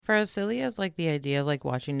For as silly as like the idea of like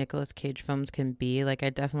watching Nicolas Cage films can be, like I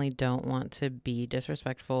definitely don't want to be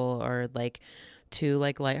disrespectful or like too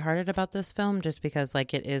like lighthearted about this film, just because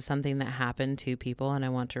like it is something that happened to people and I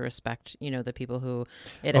want to respect, the people who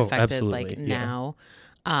it Oh, affected like absolutely. Yeah.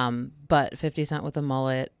 now. But 50 Cent with a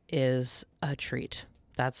mullet is a treat.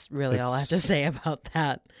 That's really all I have to It's say about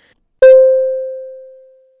that.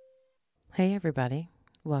 Hey everybody.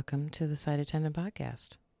 Welcome to the Side Attendant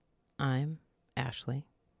Podcast. I'm Ashley.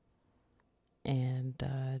 And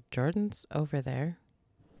Jordan's over there.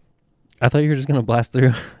 I thought you were just going to blast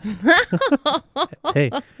through.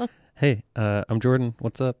 Hey, I'm Jordan.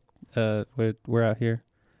 What's up? We're out here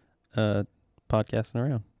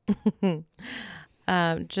podcasting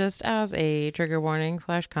around. Just as a trigger warning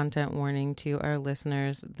 / content warning to our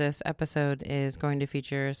listeners, this episode is going to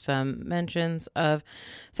feature some mentions of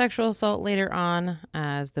sexual assault later on,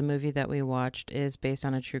 as the movie that we watched is based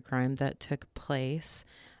on a true crime that took place.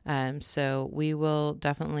 So we will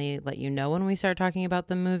definitely let you know when we start talking about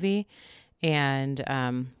the movie, and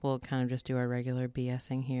we'll kind of just do our regular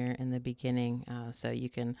BSing here in the beginning, so you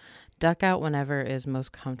can duck out whenever is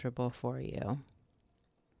most comfortable for you.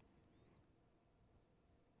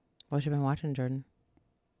 What you been watching, Jordan?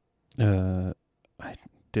 I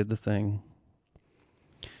did the thing.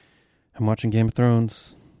 I'm watching Game of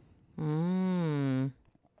Thrones. I'm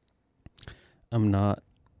not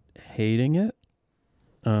hating it.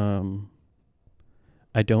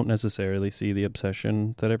 I don't necessarily see the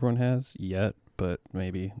obsession that everyone has yet, but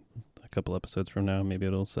maybe a couple episodes from now, maybe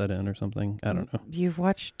it'll set in or something. I don't know. You've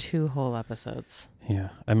watched 2 whole episodes. Yeah,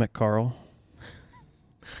 I met Carl.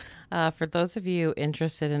 For those of you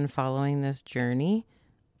interested in following this journey,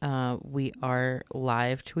 we are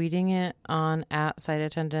live tweeting it on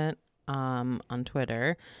 @SiteAttendant on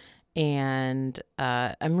Twitter. And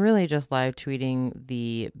I'm really just live tweeting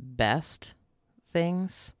the best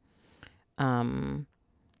things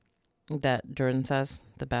that Jordan says,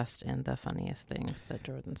 the best and the funniest things that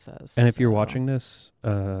Jordan says. And if you're watching this,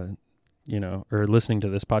 or listening to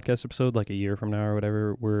this podcast episode like a year from now or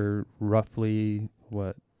whatever, we're roughly,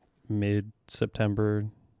 mid-September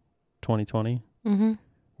 2020? Mm-hmm.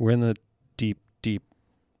 We're in the deep, deep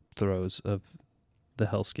throes of the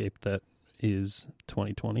hellscape that is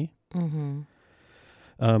 2020. Mm-hmm.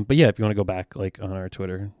 But yeah, if you want to go back like on our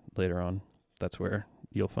Twitter later on, that's where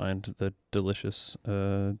you'll find the delicious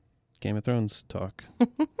Game of Thrones talk.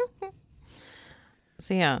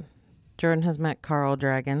 So yeah, Jordan has met Carl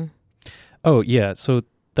Dragon. Oh yeah, so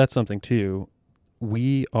that's something too.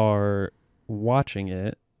 We are watching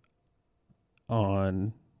it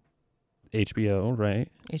on HBO, right?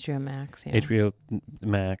 HBO Max, yeah. HBO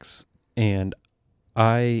Max, and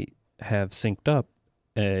I have synced up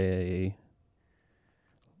a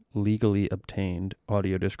legally obtained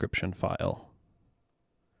audio description file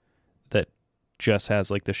that just has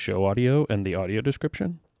like the show audio and the audio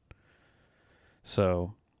description.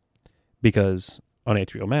 So, because on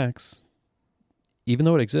HBO Max, even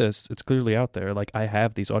though it exists, it's clearly out there. Like, I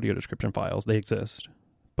have these audio description files, they exist,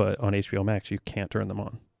 but on HBO Max, you can't turn them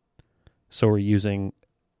on. So we're using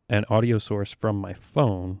an audio source from my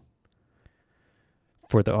phone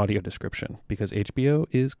for the audio description because HBO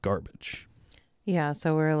is garbage. Yeah,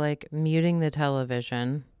 so we're like muting the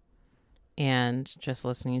television and just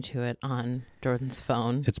listening to it on Jordan's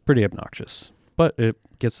phone. It's pretty obnoxious, but it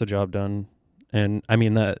gets the job done. And I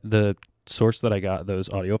mean, the source that I got those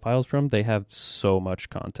audio files from, they have so much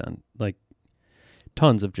content, like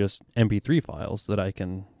tons of just MP3 files that I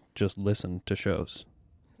can just listen to shows.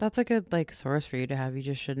 That's a good like source for you to have. You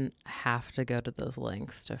just shouldn't have to go to those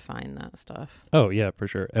links to find that stuff. Oh yeah, for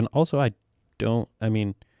sure. And also I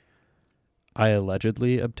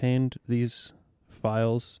allegedly obtained these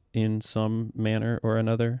files in some manner or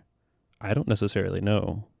another. I don't necessarily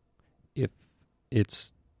know if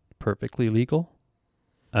it's perfectly legal.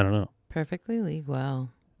 I don't know. Perfectly legal.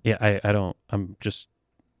 Yeah, I don't.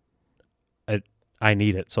 I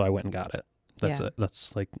need it, so I went and got it. That's Yeah. it.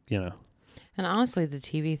 That's like, And honestly, the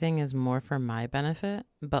TV thing is more for my benefit,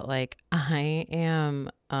 but like I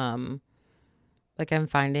am like I'm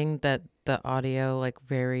finding that the audio like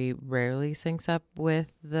very rarely syncs up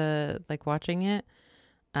with the like watching it.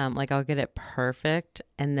 Like I'll get it perfect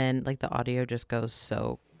and then like the audio just goes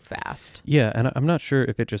so fast. Yeah, and I'm not sure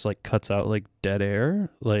if it just like cuts out like dead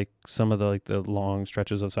air, like some of the like the long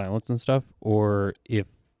stretches of silence and stuff, or if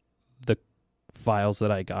the files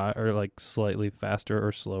that I got are like slightly faster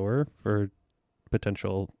or slower for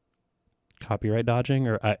potential copyright dodging,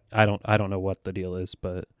 or I don't know what the deal is,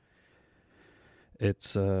 but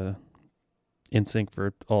it's in sync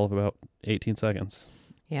for all of about 18 seconds.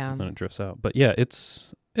 Yeah. And then it drifts out. But yeah,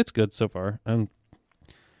 it's good so far.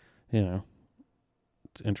 you know,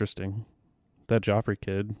 it's interesting. That Joffrey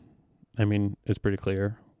kid, I mean, it's pretty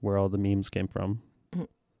clear where all the memes came from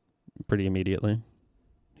pretty immediately.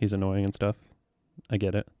 He's annoying and stuff. I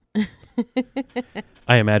get it.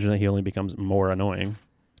 I imagine that he only becomes more annoying.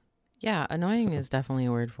 Yeah, annoying is definitely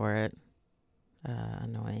a word for it.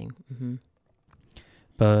 Annoying. Mm-hmm.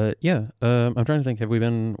 But yeah, I'm trying to think. Have we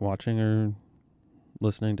been watching or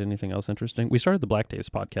listening to anything else interesting? We started the Black Tapes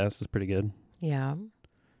podcast. It's pretty good. Yeah.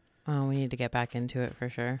 We need to get back into it for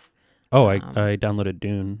sure. Oh, I downloaded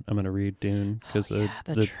Dune. I'm going to read Dune because the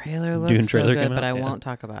trailer looks Dune trailer so good, came but out. I won't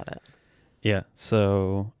talk about it. Yeah,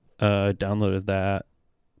 so I downloaded that.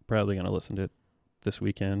 Probably going to listen to it this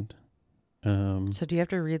weekend. So do you have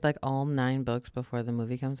to read like all 9 books before the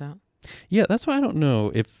movie comes out? Yeah, that's why I don't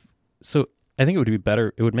know if... So I think it would be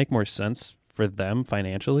better. It would make more sense for them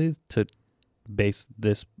financially to base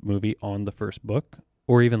this movie on the first book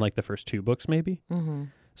or even like the first 2 books maybe. Mm-hmm.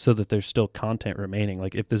 So that there's still content remaining.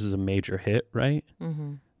 Like if this is a major hit, right?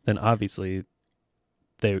 Mm-hmm. Then obviously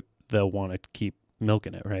they'll want to keep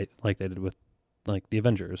milking it, right? Like they did with like the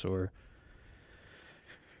Avengers or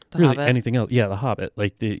The really Hobbit. anything else. Yeah, The Hobbit.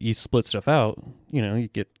 Like you split stuff out, you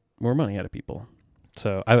get more money out of people.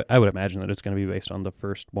 So I would imagine that it's going to be based on the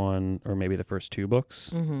first one or maybe the first 2 books.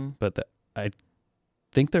 Mm-hmm. But I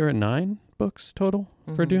think there are 9 books total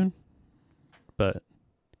for Dune. But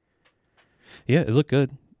yeah, it looked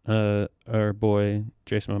good. Our boy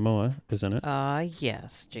Jason Momoa is in it.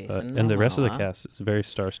 Yes, Jason. And the rest of the Momoa. cast is very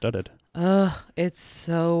star-studded. Ugh, it's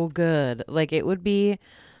so good. Like, it would be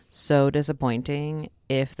so disappointing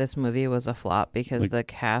if this movie was a flop because the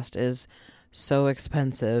cast is so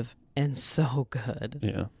expensive and so good.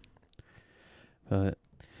 Yeah. But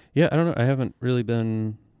yeah, I don't know. I haven't really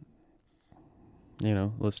been,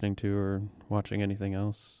 listening to or watching anything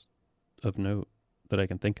else of note that I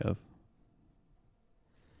can think of.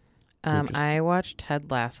 I watched Ted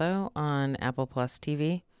Lasso on Apple Plus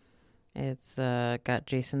TV. It's got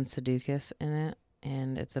Jason Sudeikis in it,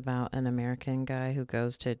 and it's about an American guy who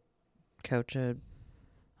goes to coach an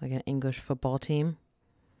English football team,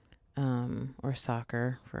 or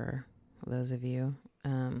soccer for those of you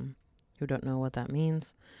who don't know what that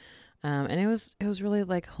means. And it was really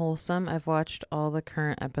like wholesome. I've watched all the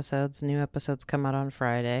current episodes. New episodes come out on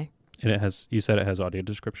Friday. And you said it has audio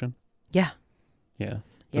description? Yeah. Yeah.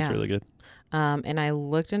 That's really good. And I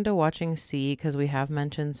looked into watching C because we have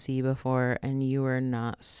mentioned C before, and you were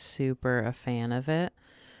not super a fan of it,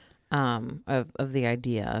 of the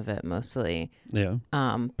idea of it mostly. Yeah.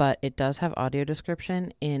 But it does have audio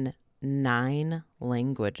description in 9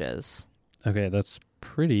 languages. Okay, that's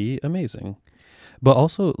pretty amazing. But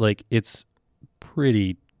also, like, it's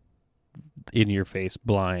pretty in-your-face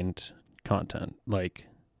blind content. Like,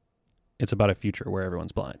 it's about a future where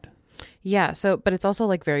everyone's blind. Yeah, but it's also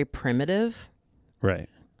like very primitive. Right.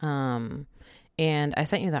 And I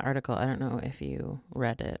sent you that article. I don't know if you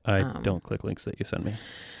read it. I don't click links that you send me.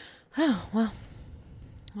 Oh, well,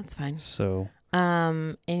 that's fine. So.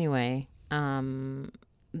 Anyway,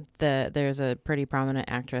 there's a pretty prominent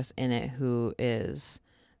actress in it who is,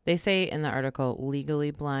 they say in the article, legally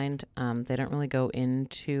blind. They don't really go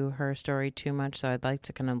into her story too much, so I'd like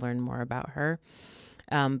to kind of learn more about her.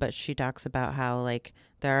 But she talks about how like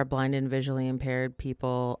there are blind and visually impaired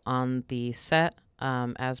people on the set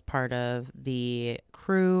as part of the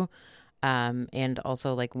crew. And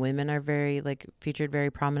also like women are very like featured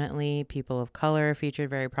very prominently. People of color are featured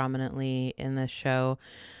very prominently in this show.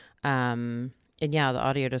 And yeah, the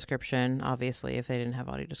audio description, obviously, if they didn't have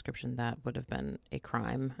audio description, that would have been a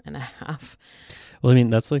crime and a half. Well, I mean,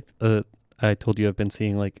 that's like, I told you I've been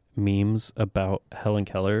seeing like memes about Helen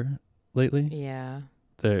Keller lately. Yeah.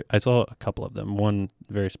 I saw a couple of them. One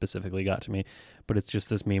very specifically got to me, but it's just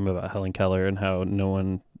this meme about Helen Keller and how no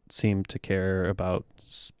one seemed to care about,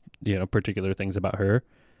 particular things about her,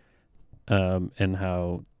 and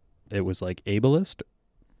how it was like ableist.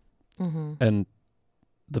 Mm-hmm. And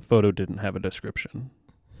the photo didn't have a description.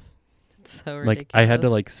 It's so ridiculous. Like I had to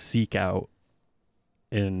like seek out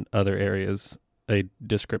in other areas a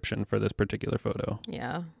description for this particular photo.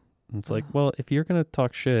 Yeah. And it's like, well, if you're going to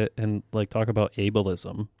talk shit and like talk about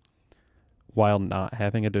ableism while not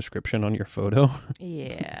having a description on your photo,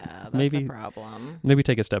 yeah, that's maybe a problem. Maybe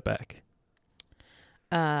take a step back.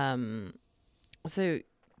 So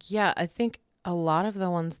yeah, I think a lot of the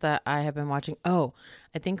ones that I have been watching. Oh,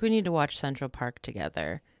 I think we need to watch Central Park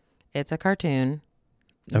together. It's a cartoon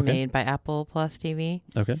made by Apple Plus TV.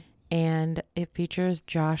 Okay. And it features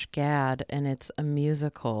Josh Gad, and it's a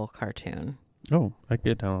musical cartoon. Oh, I could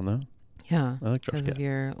get down on that. Yeah, I like George because of Cat.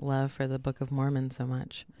 your love for the Book of Mormon so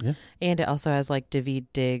much. Yeah. And it also has like Daveed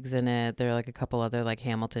Diggs in it. There are like a couple other like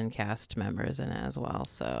Hamilton cast members in it as well.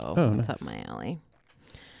 So Oh, that's nice. up my alley.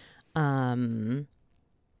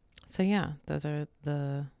 So yeah, those are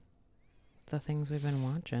the things we've been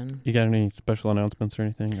watching. You got any special announcements or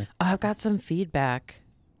anything? Oh, I've got some feedback.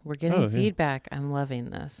 We're getting Oh, yeah. feedback. I'm loving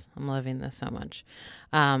this. I'm loving this so much.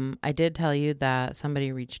 I did tell you that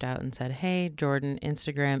somebody reached out and said, "Hey, Jordan,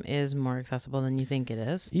 Instagram is more accessible than you think it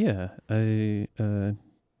is." Yeah, I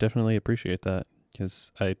definitely appreciate that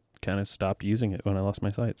because I kind of stopped using it when I lost my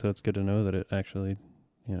sight. So it's good to know that it actually,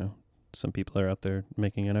 some people are out there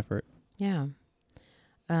making an effort. Yeah.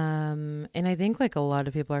 And I think like a lot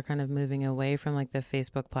of people are kind of moving away from like the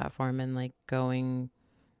Facebook platform and like going,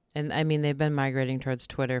 and I mean, they've been migrating towards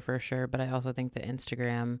Twitter for sure, but I also think that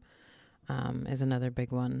Instagram is another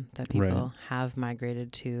big one that people have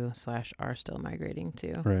migrated to / are still migrating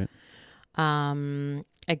to. Right.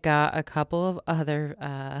 I got a couple of other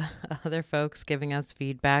other folks giving us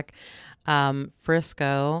feedback.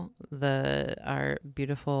 Frisco, our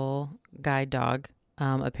beautiful guide dog.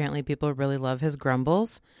 Apparently people really love his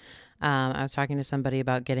grumbles. I was talking to somebody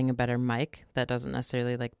about getting a better mic that doesn't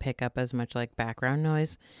necessarily like pick up as much like background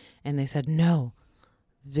noise. And they said, no,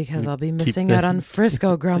 because I'll be missing out on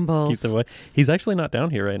Frisco grumbles. He's actually not down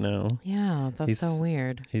here right now. Yeah, that's so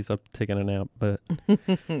weird. He's up taking a nap, but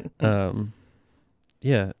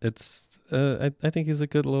yeah, it's I think he's a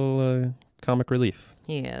good little comic relief.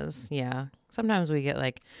 He is, yeah. Sometimes we get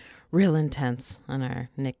like real intense on our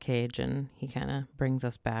Nick Cage, and he kind of brings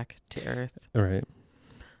us back to earth. All right.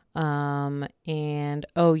 And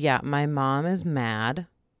oh yeah, my mom is mad.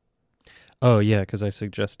 Oh yeah, because I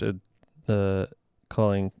suggested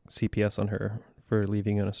calling CPS on her for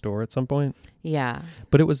leaving in a store at some point. Yeah,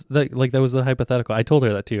 but it was that was the hypothetical. I told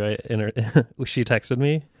her that too. She texted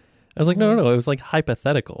me. I was like, no, it was like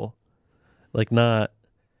hypothetical, like not.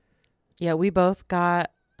 Yeah, we both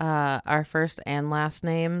got our first and last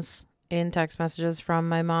names in text messages from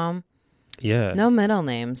my mom. Yeah. No middle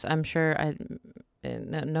names. I'm sure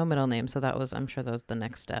no middle names. So I'm sure that was the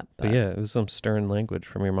next step. But yeah, it was some stern language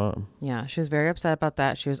from your mom. Yeah, she was very upset about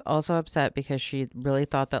that. She was also upset because she really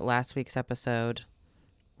thought that last week's episode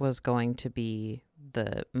was going to be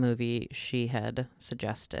the movie she had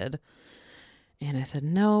suggested. And I said,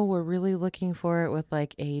 no, we're really looking for it with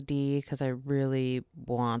like AD because I really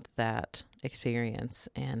want that experience.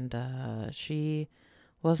 And she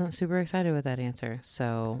wasn't super excited with that answer.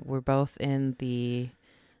 So we're both in the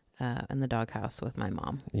doghouse with my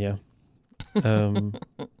mom. Yeah. Trying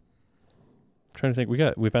to think.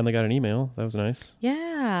 We finally got an email. That was nice.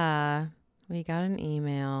 Yeah, we got an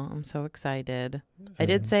email. I'm so excited. I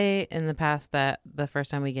did say in the past that the first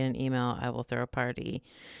time we get an email, I will throw a party.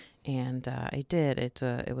 And I did.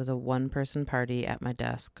 It was a one-person party at my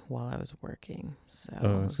desk while I was working. So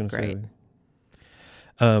it was great.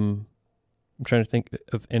 I'm trying to think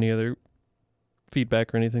of any other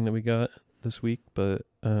feedback or anything that we got this week, but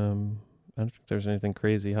I don't think there's anything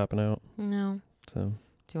crazy hopping out. No. So.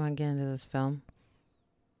 Do you want to get into this film?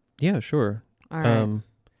 Yeah, sure. All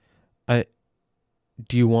right.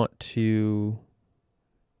 Do you want to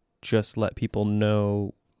just let people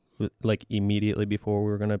know like immediately before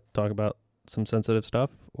we're going to talk about some sensitive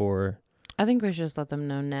stuff, or I think we should just let them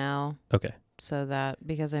know now. Okay. So that,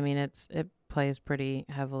 because I mean it plays pretty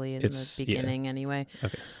heavily in the beginning anyway.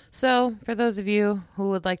 Okay. So for those of you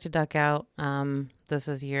who would like to duck out, this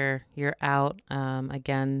is your out.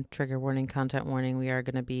 Again, trigger warning, content warning. We are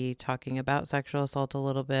going to be talking about sexual assault a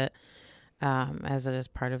little bit, as it is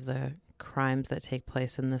part of the crimes that take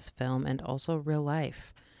place in this film and also real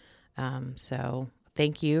life. So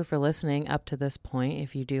thank you for listening up to this point.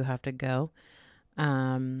 If you do have to go,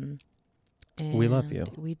 we love you.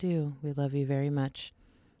 We do. We love you very much.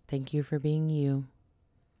 Thank you for being you.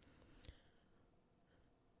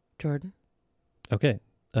 Jordan? Okay.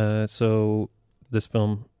 So this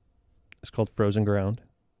film is called Frozen Ground.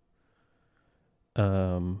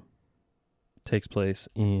 Takes place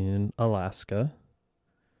in Alaska.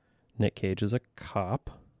 Nick Cage is a cop.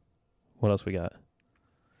 What else we got?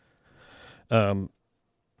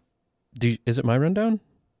 Is it my rundown?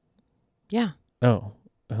 Yeah. Oh,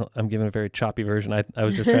 I'm giving a very choppy version. I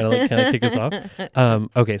was just trying to like kind of kick us off.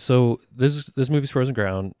 Okay, so this movie's Frozen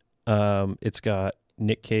Ground. It's got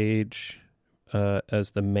Nick Cage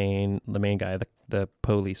as the main guy, the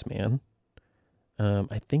policeman.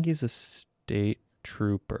 I think he's a state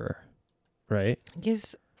trooper, right?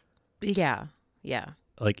 Yeah.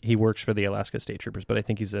 Like he works for the Alaska State Troopers, but I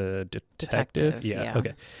think he's a detective. Yeah.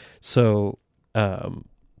 Okay. So,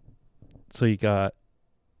 so you got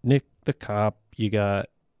Nick the cop. You got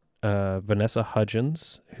Vanessa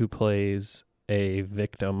Hudgens, who plays a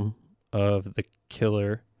victim of the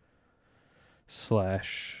killer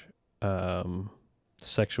slash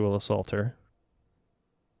sexual assaulter.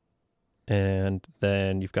 And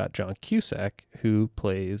then you've got John Cusack, who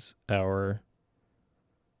plays our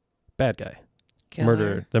bad guy.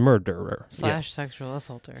 Killer The murderer. slash sexual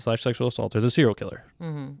assaulter. Slash sexual assaulter, the serial killer.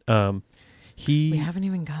 Mm-hmm. We haven't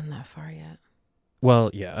even gotten that far yet.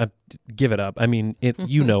 Well, yeah, give it up. I mean, in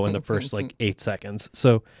the first like 8 seconds.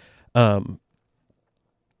 So,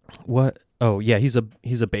 what? Oh, yeah, he's a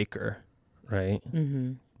baker, right?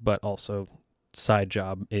 Mm-hmm. But also, side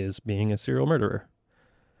job is being a serial murderer.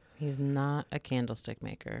 He's not a candlestick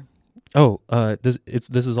maker. Oh, this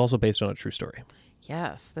is also based on a true story.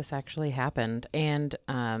 Yes, this actually happened, and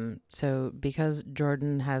so because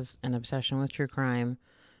Jordan has an obsession with true crime.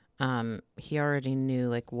 He already knew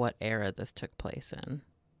like what era this took place in.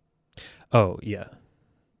 Oh yeah,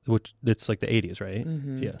 which it's like the 80s, right?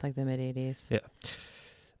 Mm-hmm. Yeah, like the mid 80s. Yeah.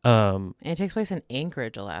 And it takes place in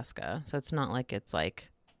Anchorage, Alaska, so it's not like it's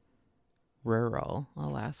like rural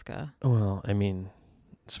Alaska. Well, I mean,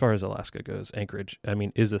 as far as Alaska goes, Anchorage, I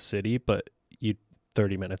mean, is a city, but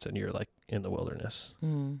 30 minutes and you're like in the wilderness.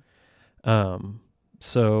 Mm.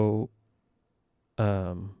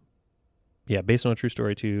 Yeah, based on a true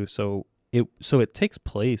story too. So it takes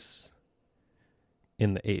place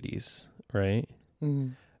in the 80s, right?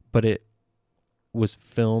 Mm. But it was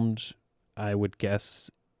filmed, I would guess,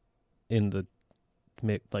 in the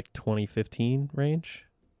like 2015 range.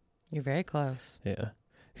 You're very close. Yeah,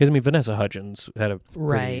 because I mean Vanessa Hudgens had a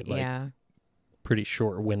pretty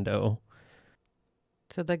short window.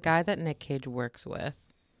 So the guy that Nick Cage works with,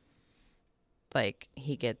 like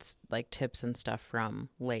he gets like tips and stuff from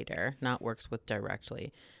later, not works with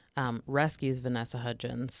directly, rescues Vanessa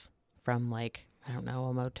Hudgens from like, I don't know,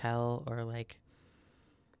 a motel or like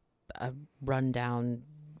a rundown,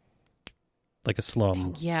 like a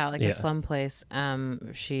slum. Yeah, like a slum place.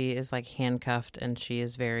 She is like handcuffed and she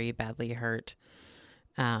is very badly hurt.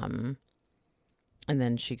 And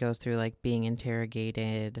then she goes through like being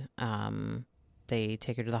interrogated. They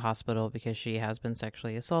take her to the hospital because she has been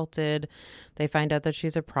sexually assaulted. They find out that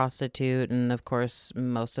she's a prostitute. And of course,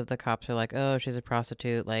 most of the cops are like, oh, she's a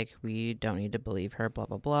prostitute. Like, we don't need to believe her, blah,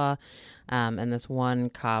 blah, blah. And this one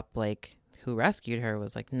cop, like, who rescued her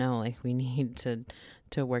was like, no, like, we need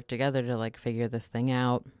to work together to, like, figure this thing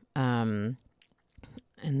out. And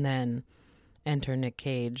then enter Nick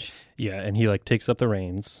Cage. Yeah, and he, like, takes up the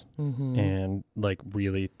reins mm-hmm. and, like,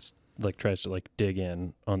 really, like, tries to, like, dig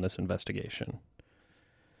in on this investigation.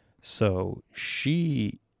 So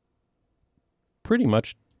she pretty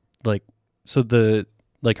much like, so the,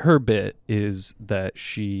 like her bit is that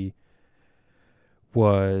she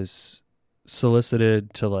was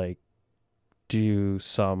solicited to like do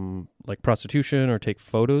some like prostitution or take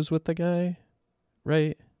photos with the guy,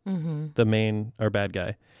 right? Mm-hmm. The main or bad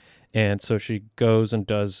guy. And so she goes and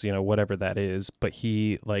does, whatever that is, but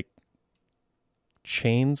he like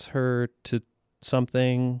chains her to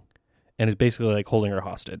something and is basically like holding her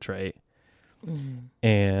hostage, right? Mm-hmm.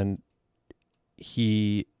 And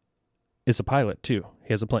he is a pilot too.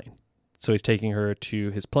 He has a plane. So he's taking her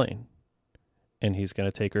to his plane. And he's going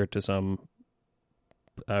to take her to some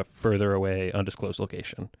further away, undisclosed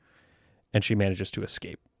location. And she manages to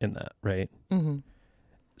escape in that, right? Mm-hmm.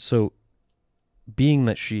 So being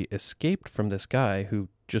that she escaped from this guy who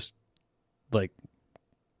just like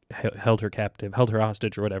held her captive, held her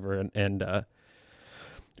hostage or whatever, and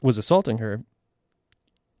was assaulting her,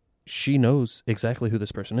 she knows exactly who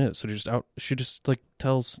this person is. So she just like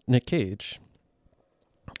tells Nick Cage,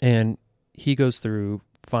 and he goes through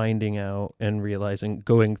finding out and realizing,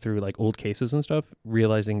 going through like old cases and stuff,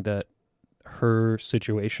 realizing that her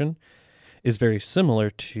situation is very similar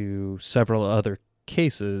to several other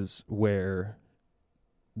cases where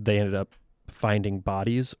they ended up finding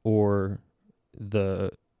bodies or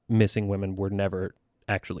the missing women were never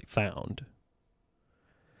actually found.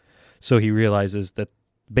 So he realizes that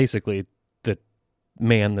basically the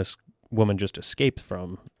man this woman just escaped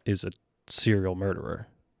from is a serial murderer.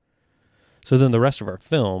 So then the rest of our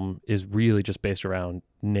film is really just based around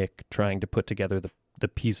Nick trying to put together the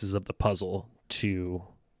pieces of the puzzle to,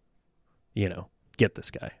 get this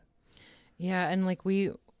guy. Yeah, and like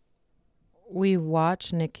we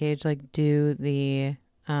watch Nick Cage like do the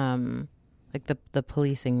like the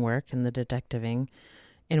policing work and the detectiving,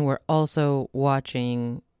 and we're also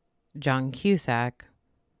watching John Cusack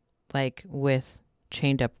like with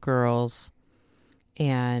chained up girls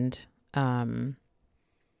and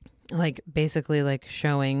like basically like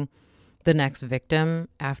showing the next victim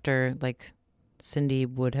after like Cindy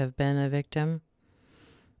would have been a victim.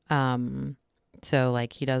 So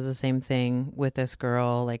like he does the same thing with this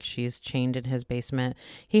girl, like she's chained in his basement.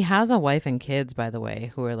 He has a wife and kids, by the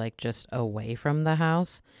way, who are like just away from the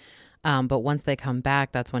house. But once they come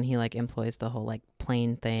back, that's when he like employs the whole like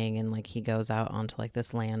plane thing, and like he goes out onto like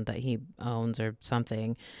this land that he owns or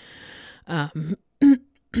something. And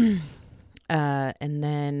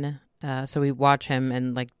then so we watch him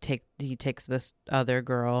and like he takes this other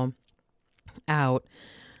girl out,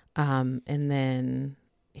 and then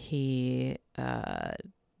he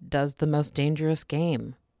does the most dangerous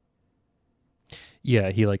game.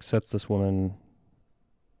 Yeah, he like sets this woman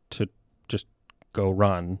to just go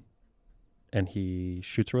run, and he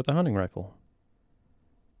shoots her with a hunting rifle.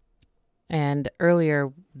 And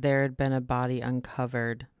earlier there had been a body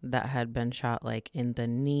uncovered that had been shot like in the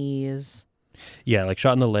knees. Yeah, like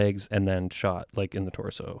shot in the legs and then shot like in the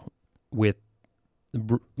torso with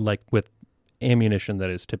ammunition that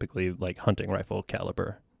is typically like hunting rifle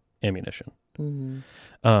caliber ammunition.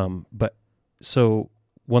 Mm-hmm. But so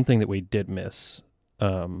one thing that we did miss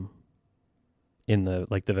in the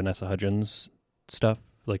like the Vanessa Hudgens stuff,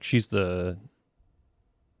 like she's the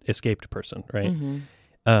escaped person, right?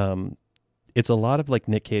 Mm-hmm. It's a lot of like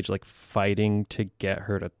Nick Cage like fighting to get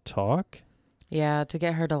her to talk. Yeah, to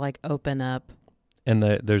get her to like open up. And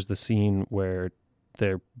there's the scene where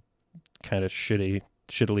they're kind of shittily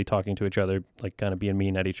talking to each other, like kind of being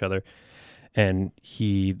mean at each other. And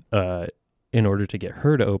he, in order to get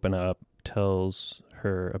her to open up, tells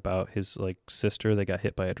her about his like sister that got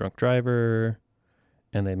hit by a drunk driver,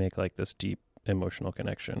 and they make like this deep emotional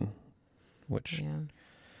connection, which, yeah.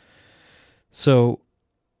 So,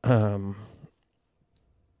 I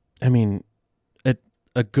mean,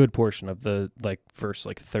 a good portion of the like first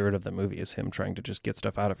like third of the movie is him trying to just get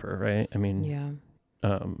stuff out of her, right? I mean, yeah.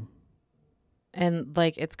 And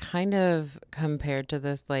like it's kind of compared to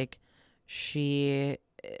this, like she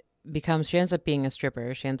ends up being a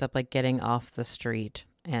stripper. She ends up like getting off the street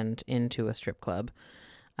and into a strip club,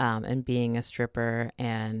 and being a stripper,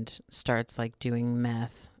 and starts like doing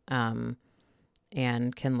meth,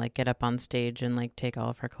 and can like get up on stage and like take all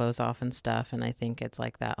of her clothes off and stuff. And I think it's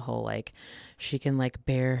like that whole like she can like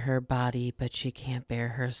bear her body but she can't bear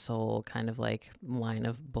her soul kind of like line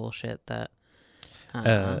of bullshit that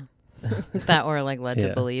that we're like led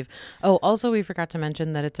to believe. Oh, also we forgot to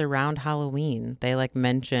mention that it's around Halloween. They like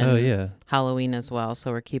mention Halloween as well,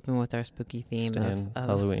 so we're keeping with our spooky theme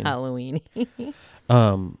of Halloween.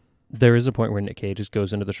 There is a point where Nick Cage just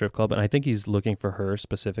goes into the strip club, and I think he's looking for her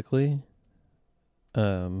specifically.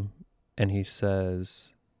 And he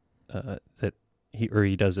says that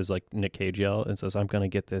he does his like Nick Cage yell and says, "I'm gonna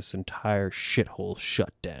get this entire shithole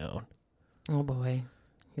shut down." Oh boy,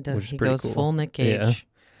 he does. He goes cool. Full Nick Cage.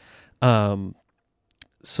 Yeah.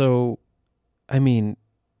 So, I mean,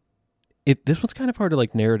 this one's kind of hard to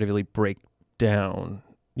like narratively break down.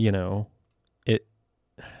 You know,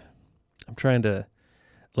 I'm trying to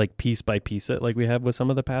like piece by piece it like we have with some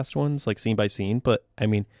of the past ones, like scene by scene. But I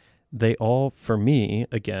mean, they all, for me,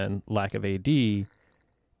 again, lack of AD,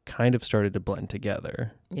 kind of started to blend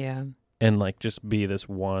together. Yeah. And like just be this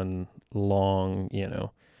one long,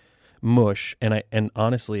 mush. And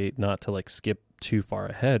honestly, not to like skip too far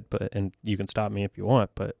ahead, and you can stop me if you want,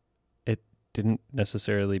 but it didn't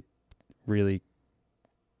necessarily really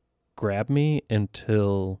grab me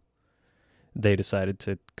until they decided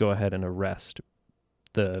to go ahead and arrest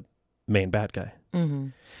the main bad guy. Mm-hmm.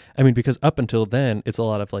 I mean, because up until then, it's a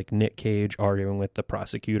lot of like Nick Cage arguing with the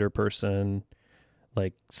prosecutor person,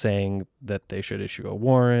 like saying that they should issue a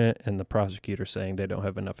warrant, and the prosecutor saying they don't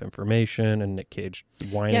have enough information, and Nick Cage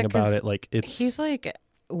whining about it. Like he's like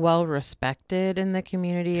well respected in the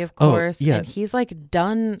community, of course, and he's like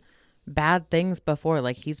done bad things before.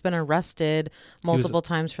 Like he's been arrested multiple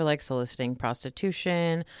times for like soliciting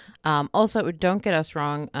prostitution. Also, don't get us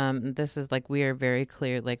wrong, this is like, we are very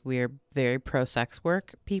clear, like we are very pro sex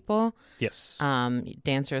work people. Yes.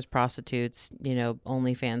 Dancers, prostitutes,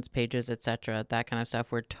 OnlyFans pages, etc., that kind of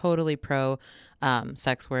stuff. We're totally pro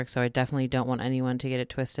sex work, so I definitely don't want anyone to get it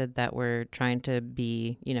twisted that we're trying to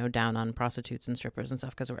be down on prostitutes and strippers and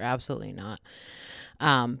stuff, because we're absolutely not.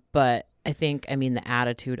 But I think, the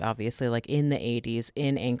attitude, obviously, like in the 80s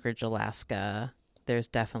in Anchorage, Alaska, there's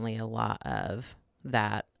definitely a lot of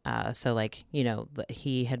that. So like,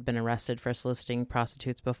 he had been arrested for soliciting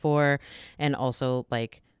prostitutes before, and also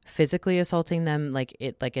like physically assaulting them, like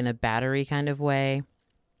in a battery kind of way.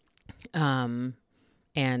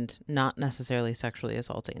 And not necessarily sexually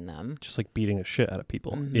assaulting them. Just like beating the shit out of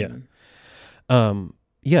people. Mm-hmm. Yeah.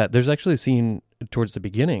 Yeah, there's actually a scene towards the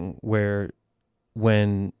beginning where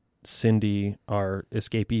when Cindy, our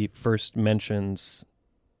escapee, first mentions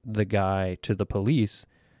the guy to the police,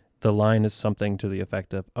 the line is something to the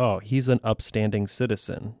effect of, "Oh, he's an upstanding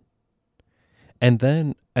citizen." And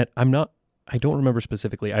then I don't remember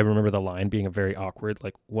specifically. I remember the line being a very awkward,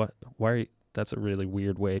 like, what, why are you, that's a really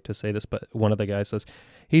weird way to say this, but one of the guys says,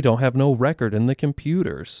 "He don't have no record in the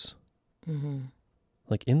computers." Mm-hmm.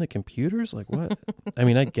 Like, in the computers? Like, what? I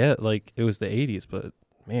mean, I get, like, it was the 80s, but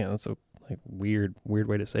man, that's a like weird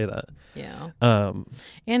way to say that. Yeah. Um,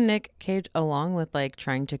 And Nick Cage, along with like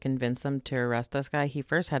trying to convince them to arrest this guy, he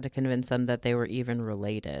first had to convince them that they were even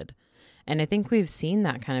related. And I think we've seen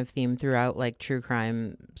that kind of theme throughout like true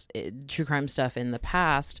crime stuff in the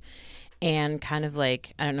past. And kind of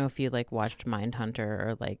like, I don't know if you like watched Mindhunter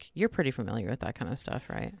or like, you're pretty familiar with that kind of stuff,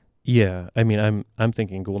 right? yeah, I mean, I'm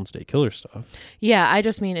thinking Golden State Killer stuff. Yeah, I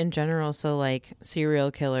just mean in general. So like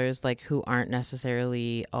serial killers, like who aren't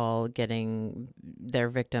necessarily all getting their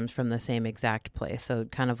victims from the same exact place. So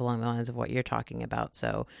kind of along the lines of what you're talking about.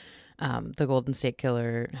 So the Golden State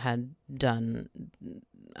Killer had done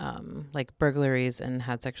like burglaries and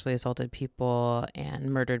had sexually assaulted people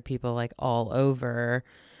and murdered people like all over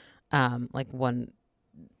like one,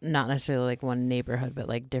 not necessarily like one neighborhood, but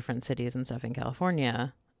like different cities and stuff in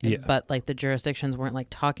California. Yeah. But like the jurisdictions weren't like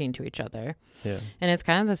talking to each other. Yeah. And it's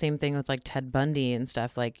kind of the same thing with like Ted Bundy and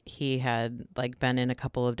stuff. Like he had like been in a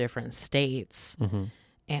couple of different states. Mm-hmm.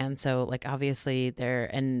 And so like obviously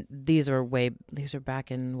these are back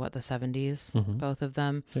in what, the 70s, Mm-hmm. both of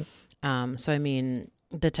them. Yep. So I mean,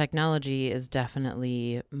 the technology is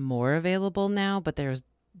definitely more available now, but there's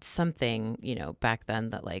something, you know, back then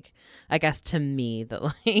that like, I guess to me that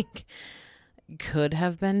like could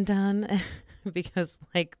have been done. Because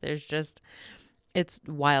like there's just, it's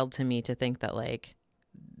wild to me to think that like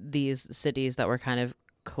these cities that were kind of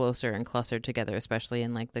closer and clustered together, especially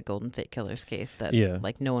in like the Golden State Killers case, that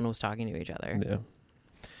like no one was talking to each other. Yeah.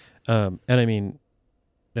 And I mean,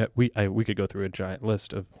 we could go through a giant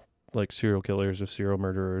list of like serial killers or serial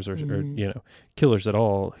murderers or you know, killers at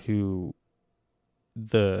all who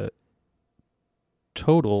the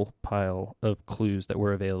total pile of clues that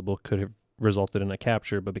were available could have resulted in a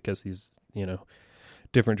capture, but because these, you know,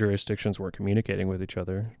 different jurisdictions weren't communicating with each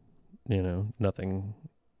other, you know, nothing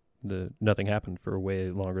happened for way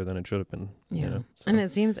longer than it should have been. Yeah. You know, so. And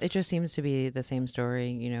it just seems to be the same story,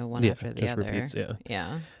 you know, one after the other. Repeats,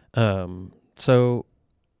 Yeah. So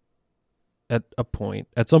at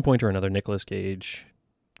some point or another, Nicolas Cage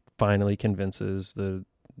finally convinces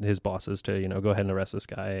his bosses to, you know, go ahead and arrest this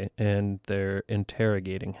guy, and they're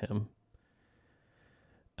interrogating him.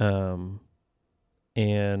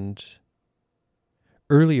 And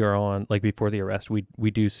earlier on, like before the arrest,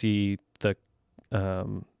 we do see the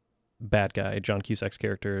bad guy, John Cusack's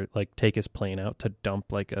character, like take his plane out to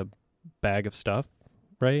dump like a bag of stuff,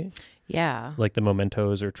 right? Yeah. Like the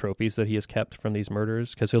mementos or trophies that he has kept from these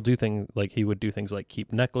murders, because he would do things like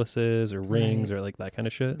keep necklaces or rings or like that kind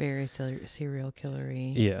of shit. Very serial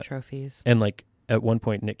killery trophies. And like at one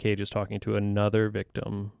point, Nick Cage is talking to another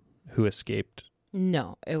victim who escaped.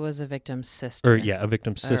 No, it was a victim's sister. A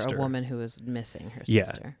victim's sister. Or a woman who was missing her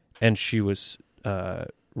sister. And she was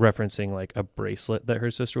referencing like a bracelet that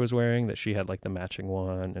her sister was wearing, that she had like the matching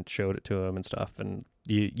one, and showed it to him and stuff. And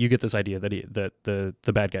you get this idea that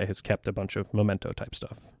the bad guy has kept a bunch of memento type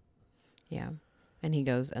stuff. Yeah. And he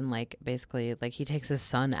goes and like basically like he takes his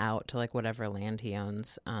son out to like whatever land he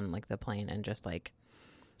owns on like the plane and just like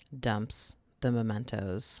dumps the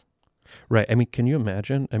mementos. Right. I mean, can you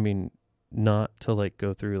imagine? I mean, not to like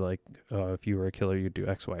go through like if you were a killer you'd do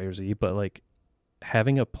X, Y, or Z, but like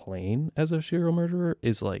having a plane as a serial murderer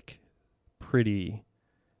is like pretty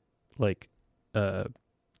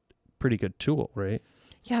good tool, right?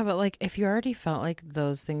 Yeah, but like if you already felt like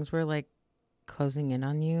those things were like closing in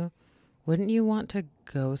on you, wouldn't you want to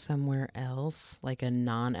go somewhere else, like a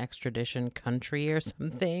non-extradition country or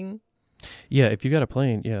something? Yeah, if you got a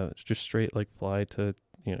plane, it's just straight like fly to,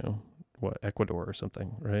 you know, what, Ecuador or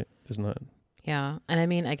something, right? Isn't that? Yeah. And I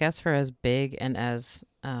mean, I guess for as big and as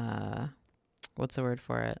what's the word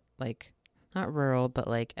for it? Like not rural, but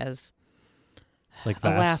like as like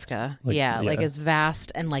vast. Alaska. Like as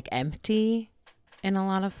vast and like empty in a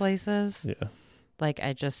lot of places. Yeah. Like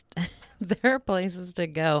I just there are places to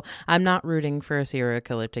go. I'm not rooting for a serial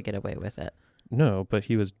killer to get away with it. No, but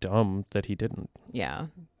he was dumb that he didn't. Yeah.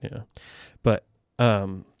 Yeah. But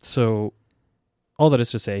so all that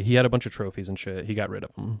is to say, he had a bunch of trophies and shit. He got rid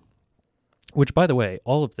of them. Which, by the way,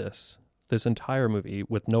 all of this entire movie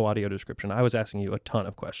with no audio description, I was asking you a ton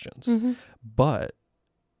of questions. Mm-hmm. But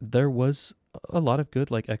there was a lot of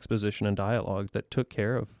good like exposition and dialogue that took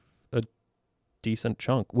care of a decent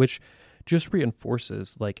chunk, which just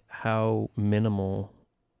reinforces like how minimal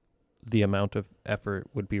the amount of effort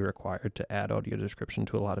would be required to add audio description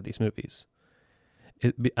to a lot of these movies.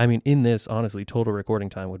 In this, honestly, total recording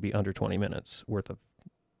time would be under 20 minutes worth of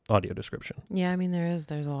audio description. Yeah, I mean, there's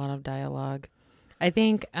a lot of dialogue. I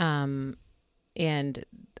think, and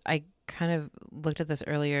I kind of looked at this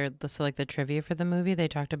earlier, so like the trivia for the movie, they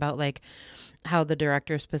talked about like how the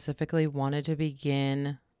director specifically wanted to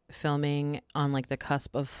begin filming on like the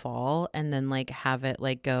cusp of fall and then like have it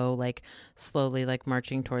like go like slowly like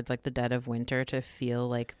marching towards like the dead of winter to feel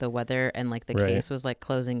like the weather and like the Right. case was like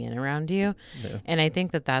closing in around you. Yeah. And I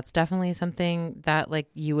think that that's definitely something that like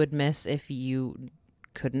you would miss if you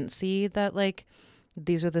couldn't see that like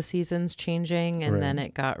these were the seasons changing and Right. then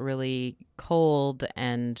it got really cold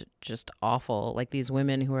and just awful. Like these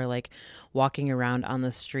women who are like walking around on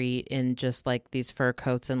the street in just like these fur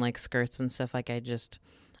coats and like skirts and stuff. Like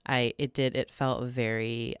it felt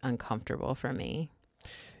very uncomfortable for me.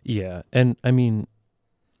 Yeah. And I mean,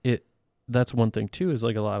 that's one thing too, is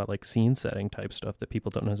like a lot of like scene setting type stuff that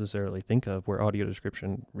people don't necessarily think of where audio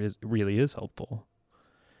description really is helpful.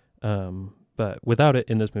 But without it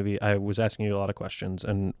in this movie, I was asking you a lot of questions,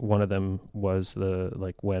 and one of them was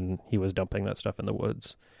when he was dumping that stuff in the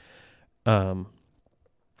woods.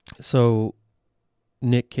 So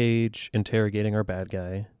Nick Cage interrogating our bad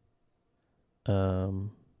guy,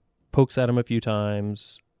 pokes at him a few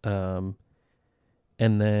times, and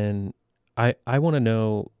then I want to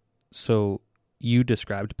know, so you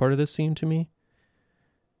described part of this scene to me,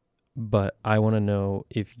 but I want to know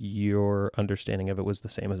if your understanding of it was the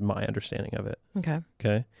same as my understanding of it. Okay.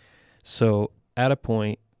 Okay. So at a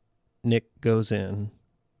point, Nick goes in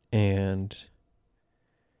and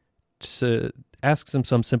asks him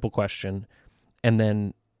some simple question, and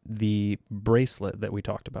then the bracelet that we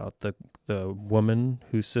talked about, the woman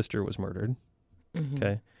whose sister was murdered, Mm-hmm.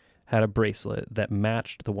 okay, had a bracelet that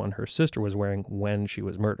matched the one her sister was wearing when she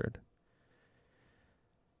was murdered.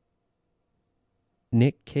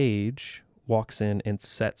 Nick Cage walks in and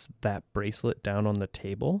sets that bracelet down on the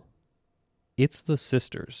table. It's the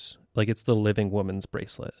sister's, like it's the living woman's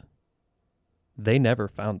bracelet. They never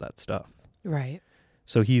found that stuff. Right.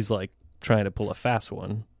 So he's like trying to pull a fast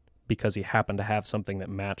one because he happened to have something that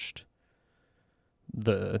matched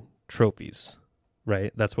the trophies,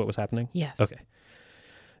 right? That's what was happening? Yes. Okay.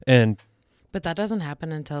 But that doesn't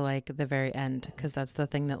happen until like the very end, because that's the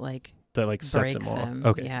thing that like that like sets him breaks off. him.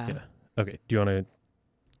 Okay. Yeah. Okay. Do you want to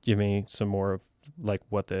give me some more of like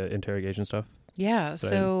what the interrogation stuff? Yeah,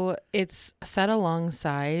 so it's set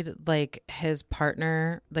alongside like his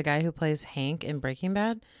partner, the guy who plays Hank in Breaking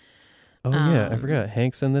Bad. Oh yeah, I forgot.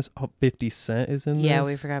 Hank's in this. Oh, 50 Cent is in this. Yeah,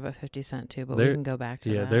 we forgot about 50 Cent too, but we can go back to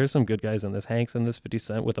that. Yeah, there's some good guys in this. Hank's in this. 50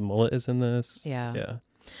 Cent with a mullet is in this. Yeah. Yeah.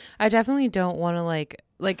 I definitely don't want to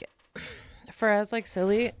like for as like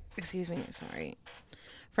silly, excuse me, sorry.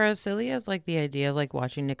 For as silly as like the idea of like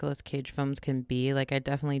watching Nicolas Cage films can be, like I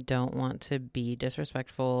definitely don't want to be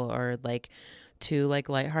disrespectful or like too like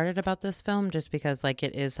lighthearted about this film, just because like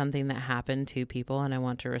it is something that happened to people and I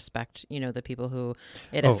want to respect, the people who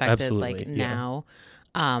it affected like now.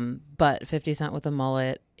 But 50 Cent with a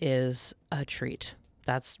mullet is a treat.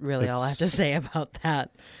 That's really all I have to say about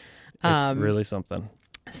that. It's really something.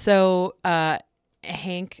 So,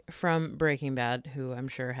 Hank from Breaking Bad, who I'm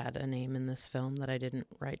sure had a name in this film that I didn't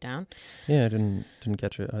write down. Yeah, I didn't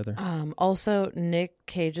catch it either. Also, Nick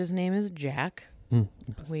Cage's name is Jack.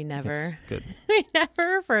 We never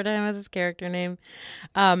refer to him as his character name.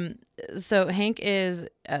 So Hank is,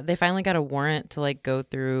 they finally got a warrant to like go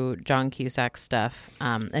through John Cusack's stuff.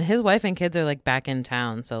 And his wife and kids are like back in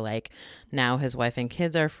town. So like now his wife and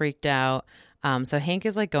kids are freaked out. So Hank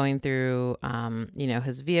is like going through,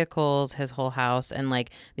 his vehicles, his whole house, and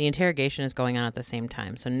like the interrogation is going on at the same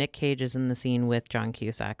time. So Nick Cage is in the scene with John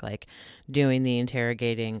Cusack, like doing the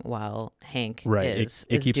interrogating while Hank is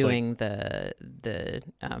doing the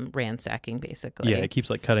ransacking basically. Yeah, it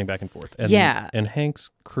keeps like cutting back and forth. And, and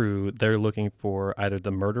Hank's crew, they're looking for either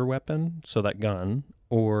the murder weapon, so that gun,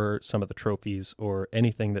 or some of the trophies, or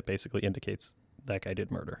anything that basically indicates that guy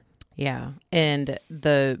did murder. Yeah. And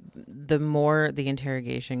the more the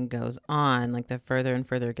interrogation goes on, like the further and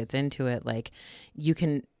further it gets into it, like you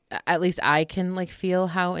can, at least I can like feel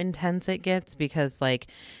how intense it gets, because like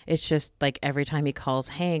it's just like every time he calls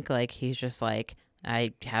Hank, like he's just like,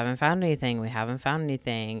 I haven't found anything. We haven't found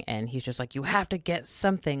anything. And he's just like, you have to get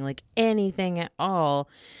something, like anything at all.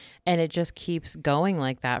 And it just keeps going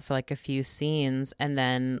like that for like a few scenes. And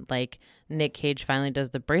then like Nick Cage finally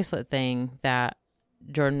does the bracelet thing that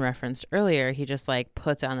Jordan referenced earlier. He just like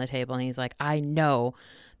puts it on the table and he's like, I know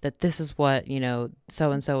that this is what,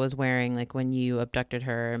 so-and-so was wearing like when you abducted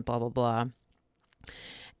her and blah, blah, blah.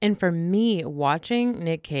 And for me, watching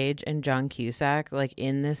Nick Cage and John Cusack like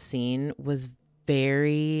in this scene was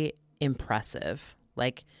very impressive.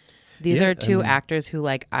 Like these Yeah, are two and- actors who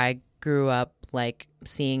like I grew up like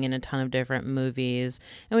seeing in a ton of different movies.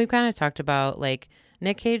 And we've kind of talked about like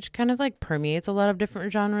Nick Cage kind of like permeates a lot of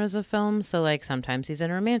different genres of films. So like sometimes he's in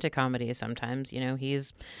a romantic comedy, sometimes, you know,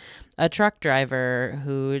 he's a truck driver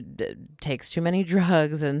who takes too many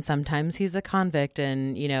drugs, and sometimes he's a convict,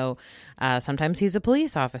 and you know, sometimes he's a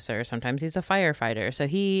police officer, sometimes he's a firefighter. So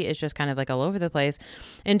he is just kind of like all over the place.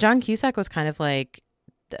 And John Cusack was kind of like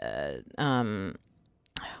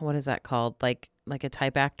what is that called, like a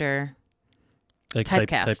type actor, Like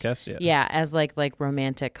typecast, yeah, as like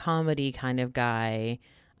romantic comedy kind of guy,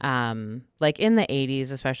 like in the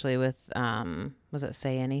 80s, especially with was it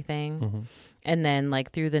Say Anything? Mm-hmm. And then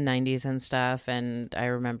like through the 90s and stuff. And I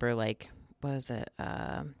remember like, what was it?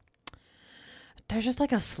 There's just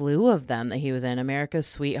like a slew of them that he was in, America's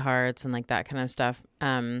Sweethearts and like that kind of stuff.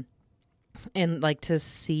 And like to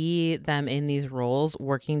see them in these roles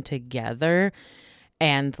working together,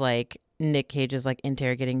 and like Nick Cage is like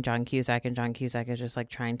interrogating John Cusack, and John Cusack is just like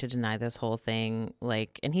trying to deny this whole thing.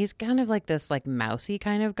 Like, and he's kind of like this like mousy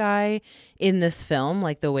kind of guy in this film,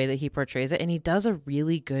 like the way that he portrays it. And he does a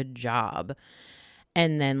really good job.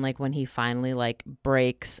 And then like when he finally like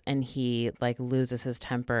breaks and he like loses his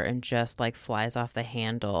temper and just like flies off the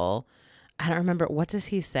handle. I don't remember. What does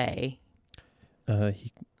he say?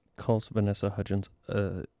 He calls Vanessa Hudgens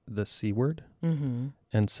the C word. Mm-hmm.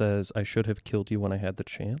 And says, "I should have killed you when I had the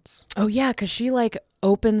chance." Oh, yeah, because she, like,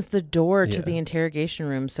 opens the door to Yeah. the interrogation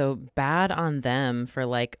room. So bad on them for,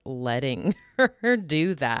 like, letting her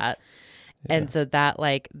do that. Yeah. And so that,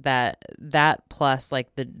 like, that plus,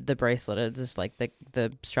 like, the bracelet is just, like,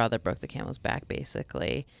 the straw that broke the camel's back,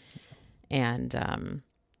 basically. And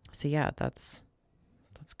so, yeah, that's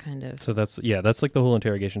kind of... So that's like the whole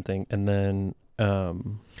interrogation thing. And then...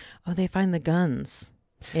 oh, they find the guns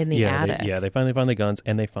in the attic. They finally find the guns,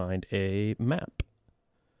 and they find a map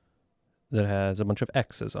that has a bunch of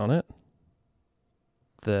X's on it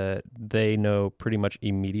that they know pretty much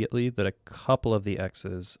immediately that a couple of the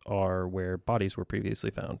X's are where bodies were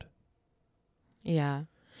previously found. Yeah.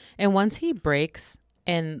 And once he breaks,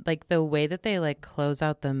 and like the way that they like close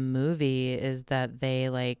out the movie is that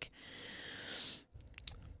they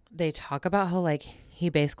talk about how like he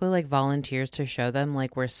basically like volunteers to show them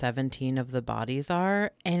like where 17 of the bodies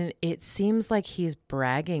are, and it seems like he's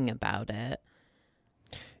bragging about it.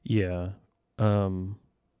 Yeah.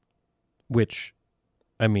 Which,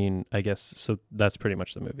 I mean, I guess, so that's pretty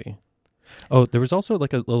much the movie. Oh, there was also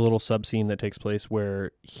like a little sub scene that takes place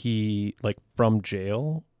where he, like from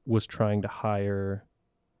jail, was trying to hire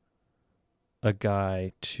a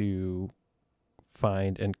guy to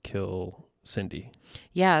find and kill Cindy.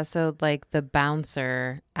 Yeah, so like the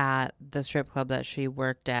bouncer at the strip club that she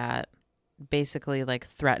worked at basically like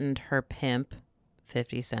threatened her pimp,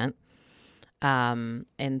 50 Cent, and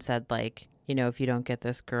said like, you know, if you don't get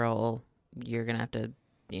this girl, you're gonna have to,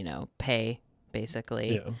 you know, pay,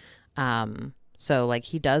 basically. Yeah. So like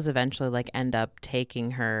he does eventually like end up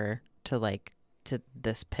taking her to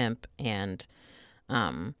this pimp, and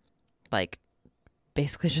like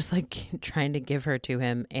basically just like trying to give her to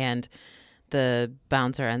him, and the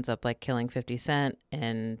bouncer ends up like killing 50 Cent,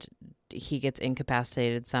 and he gets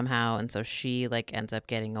incapacitated somehow, and so she like ends up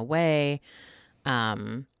getting away.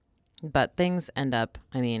 But things end up,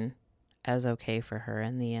 I mean, as okay for her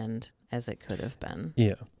in the end as it could have been.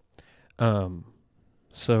 Yeah.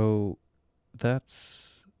 So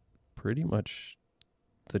that's pretty much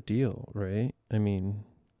the deal, right? I mean,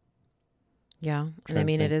 Yeah. And I Trying to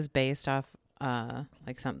mean, it think. is based off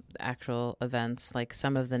like some actual events. Like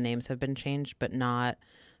some of the names have been changed, but not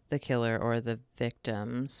the killer or the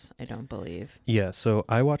victims, I don't believe. yeah, so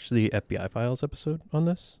I watched the FBI Files episode on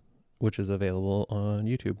this, which is available on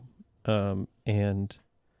YouTube. And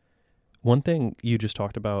one thing you just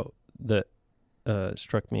talked about that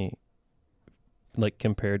struck me, like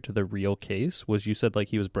compared to the real case, was you said like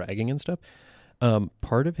he was bragging and stuff.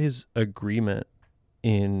 Part of his agreement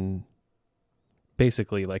in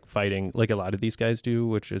basically like fighting, like a lot of these guys do,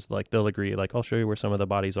 which is like they'll agree, like I'll show you where some of the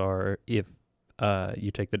bodies are if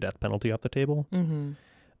you take the death penalty off the table. Mm-hmm.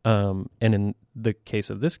 And in the case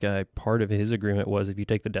of this guy, part of his agreement was if you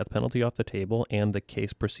take the death penalty off the table and the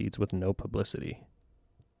case proceeds with no publicity.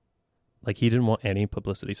 Like he didn't want any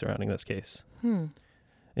publicity surrounding this case.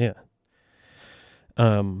 Yeah.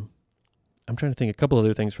 I'm trying to think. A couple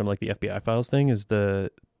other things from like the FBI Files thing is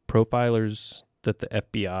the profilers that the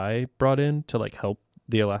FBI brought in to like help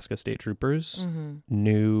the Alaska State Troopers Mm-hmm.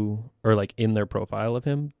 knew, or like in their profile of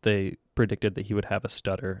him, they predicted that he would have a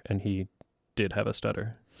stutter, and he did have a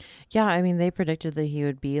stutter. Yeah, I mean, they predicted that he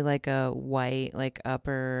would be like a white, like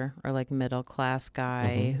upper or like middle class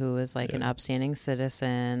guy who was like an upstanding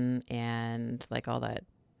citizen and like all that.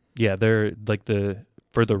 Yeah, they're like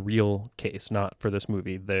for the real case, not for this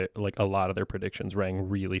movie, they like a lot of their predictions rang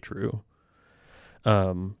really true.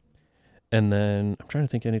 And then I'm trying to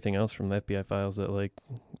think anything else from the FBI files that like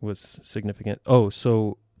was significant. Oh,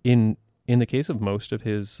 so in the case of most of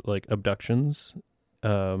his like abductions,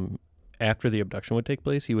 after the abduction would take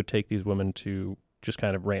place, he would take these women to just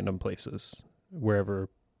kind of random places, wherever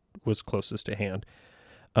was closest to hand.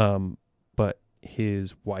 But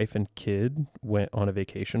his wife and kid went on a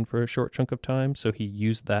vacation for a short chunk of time, so he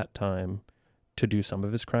used that time to do some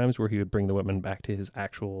of his crimes, where he would bring the women back to his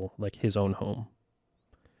actual, like his own home.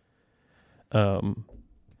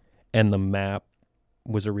 And the map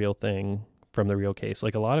was a real thing from the real case.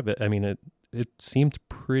 Like a lot of it, I mean, it seemed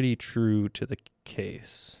pretty true to the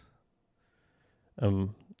case. I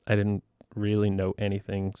didn't really know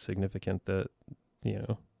anything significant that,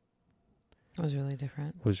 Was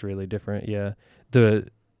really different. Yeah.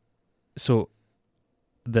 So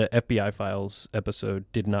the FBI files episode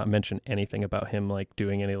did not mention anything about him like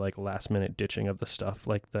doing any like last minute ditching of the stuff,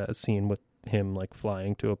 like the scene with him like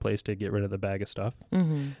flying to a place to get rid of the bag of stuff.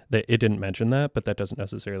 It didn't mention that, but that doesn't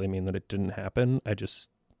necessarily mean that it didn't happen. I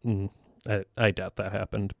doubt that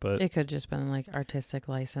happened, but it could just been like artistic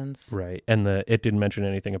license, right? And it didn't mention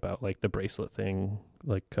anything about like the bracelet thing,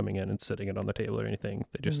 like coming in and sitting it on the table or anything.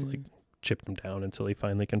 They just like chipped him down until he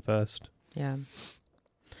finally confessed. Yeah.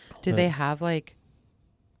 Did they have like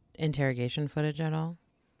interrogation footage at all?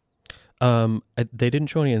 They didn't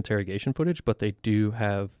show any interrogation footage, but they do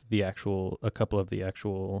have a couple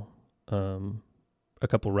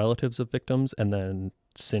relatives of victims, and then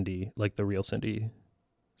Cindy, like the real Cindy,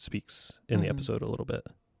 speaks in the episode a little bit,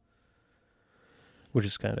 which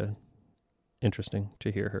is kind of interesting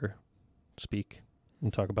to hear her speak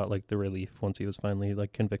and talk about like the relief once he was finally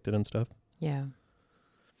like convicted and stuff. Yeah.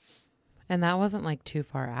 And that wasn't like too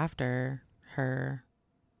far after her,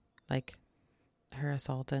 like her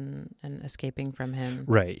assault and escaping from him.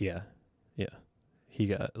 Right. Yeah. Yeah. He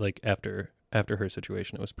got like after her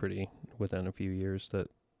situation, it was pretty within a few years that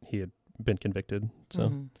he had been convicted.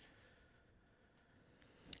 So,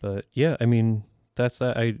 but yeah, I mean, that's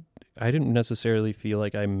that. I didn't necessarily feel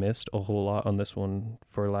like I missed a whole lot on this one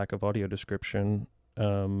for lack of audio description.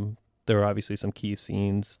 There were obviously some key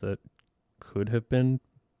scenes that could have been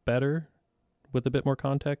better with a bit more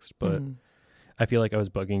context, but I feel like I was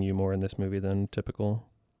bugging you more in this movie than typical.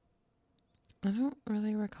 I don't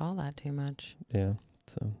really recall that too much. Yeah.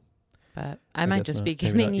 So, but I might just be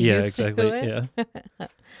getting used to it.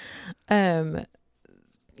 Yeah.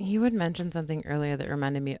 You had mentioned something earlier that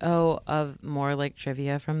reminded me, of more like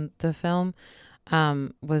trivia from the film.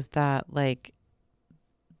 Was that like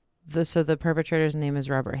the perpetrator's name is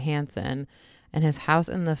Robert Hansen, and his house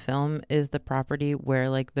in the film is the property where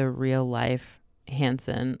like the real life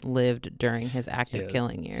Hansen lived during his active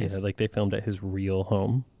killing years. Yeah, like they filmed at his real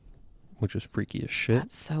home, which is freaky as shit.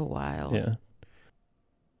 That's so wild. Yeah.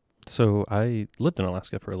 So I lived in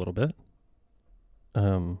Alaska for a little bit.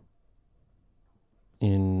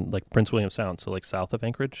 In like Prince William Sound, so like south of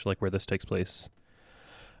Anchorage, like where this takes place.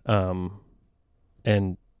 And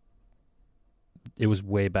it was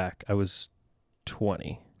way back. I was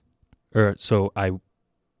 20. So I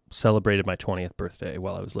celebrated my 20th birthday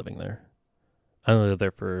while I was living there. I only lived there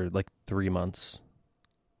for like 3 months.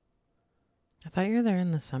 I thought you were there in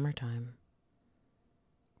the summertime.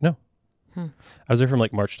 No. I was there from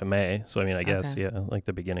like March to May. So I mean, I guess, Okay. yeah, like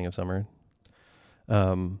the beginning of summer.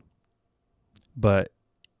 But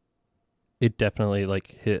it definitely like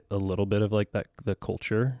hit a little bit of like that, the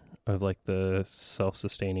culture of like the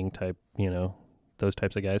self-sustaining type, those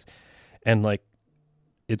types of guys. And like,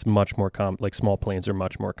 it's much more like small planes are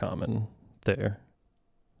much more common there.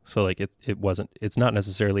 So like it's not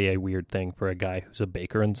necessarily a weird thing for a guy who's a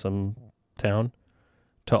baker in some town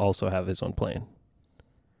to also have his own plane.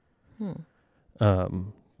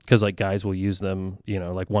 'Cause like guys will use them,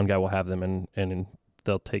 like one guy will have them and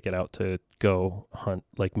they'll take it out to go hunt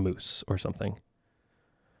like moose or something.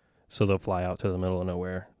 So they'll fly out to the middle of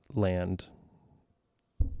nowhere, land,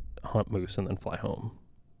 hunt moose, and then fly home.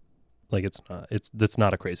 Like that's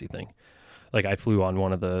not a crazy thing. Like I flew on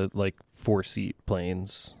one of the like 4-seat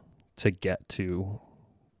planes to get to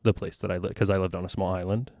the place that I live, because I lived on a small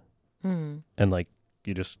island, and like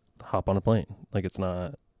you just hop on a plane. Like it's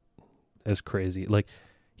not as crazy. Like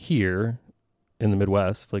here in the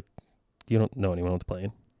Midwest, like you don't know anyone with a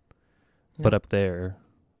plane. Yeah. But up there,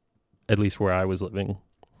 at least where I was living,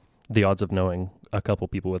 the odds of knowing a couple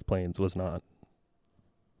people with planes was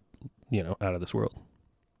out of this world.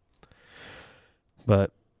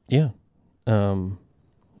 But yeah, I'm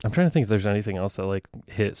trying to think if there's anything else that like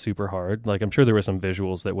hit super hard. Like I'm sure there were some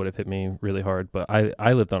visuals that would have hit me really hard, but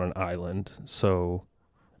I lived on an island, so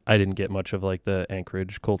I didn't get much of like the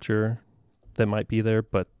Anchorage culture that might be there,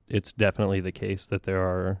 but it's definitely the case that there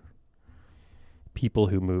are people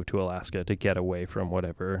who move to Alaska to get away from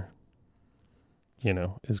whatever,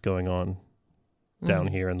 is going on down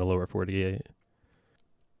here in the lower 48.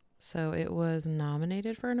 So it was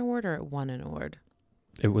nominated for an award, or it won an award?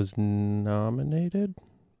 It was nominated.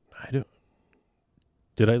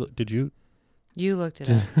 Did you? You looked it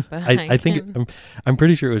up, but I think I'm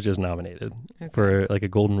pretty sure it was just nominated Okay. for like a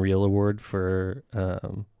Golden Reel Award for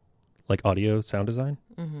like audio sound design.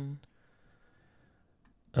 Mm-hmm.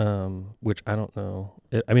 Which I don't know.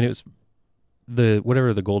 It was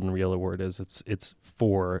whatever the Golden Reel Award is. It's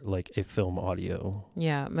for like a film audio.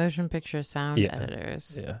 Yeah, motion picture sound Yeah.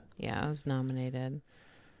 editors. Yeah. Yeah, it was nominated.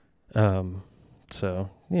 So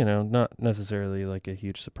not necessarily like a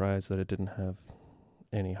huge surprise that it didn't have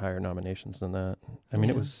any higher nominations than that. I mean,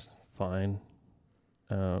 Yeah. it was fine.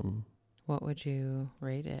 What would you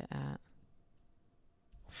rate it at?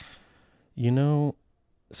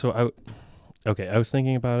 So I was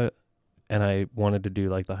thinking about it, and I wanted to do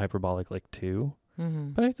like the hyperbolic like 2, Mm-hmm.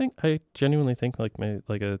 but I genuinely think like maybe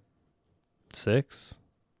like a 6.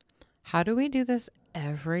 How do we do this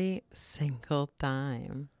every single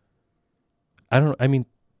time? I don't know. I mean,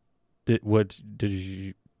 did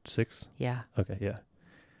you 6? Yeah. Okay, yeah.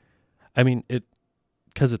 I mean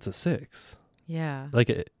because it's a 6. Yeah.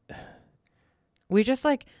 Like We just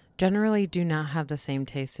like generally do not have the same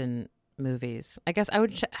taste in movies. I guess I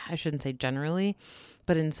shouldn't say generally,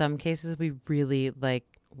 but in some cases we really like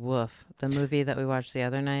Woof, the movie that we watched the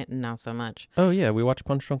other night, not so much. Oh yeah, we watched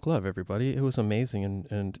Punch Drunk Love, everybody. It was amazing,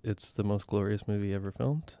 and it's the most glorious movie ever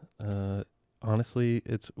filmed. Honestly,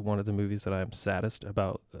 it's one of the movies that I'm saddest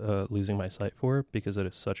about losing my sight for, because it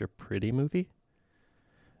is such a pretty movie.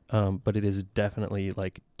 But it is definitely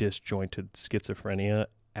like disjointed schizophrenia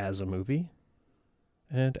as a movie,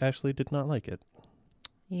 and Ashley did not like it.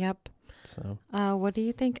 Yep. So, what do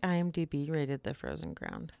you think IMDb rated The Frozen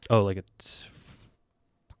Ground? oh, like it's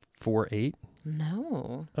 4.8.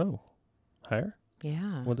 No. Oh, higher.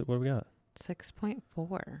 Yeah. What do we got?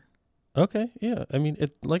 6.4. Okay, yeah. I mean,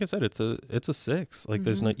 like I said, it's a 6. Like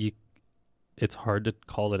there's no it's hard to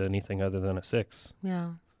call it anything other than a 6.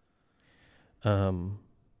 Yeah. But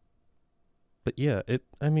yeah,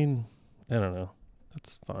 I mean, I don't know.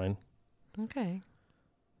 That's fine. Okay.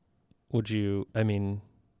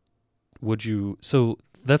 So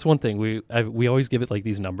that's one thing. We always give it like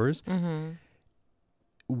these numbers. Mm-hmm.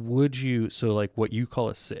 So like what you call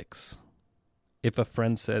a 6, if a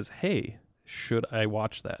friend says, "Hey, should I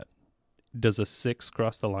watch that?" Does a 6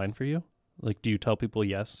 cross the line for you? Like, do you tell people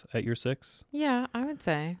yes at your 6? Yeah, I would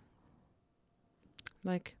say.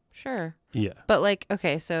 Like, sure. Yeah. But like,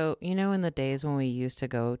 okay, so in the days when we used to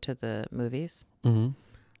go to the movies, Mm-hmm.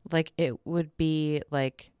 like it would be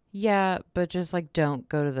like, yeah, but just like don't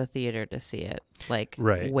go to the theater to see it. Like,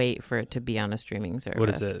 Right. wait for it to be on a streaming service. What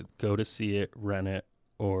is it? Go to see it, rent it,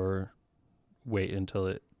 or wait until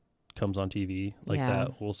it comes on TV? Like Yeah.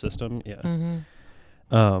 that whole system? Yeah.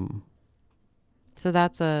 Mm-hmm. So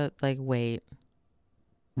that's a like wait.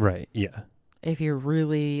 Right. Yeah. If you're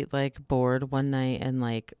really like bored one night and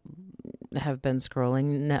like have been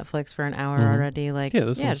scrolling Netflix for an hour Mhm. already, like Yeah,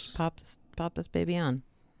 this one's- just pop this baby on.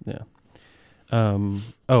 Yeah.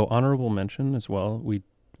 Honorable mention as well. We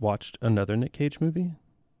watched another Nick Cage movie.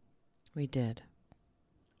 We did.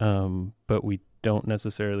 But we don't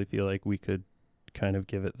necessarily feel like we could kind of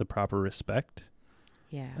give it the proper respect.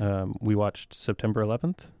 Yeah. We watched September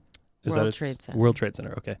 11th. World Trade Center. World Trade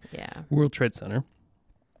Center. Okay. Yeah. World Trade Center.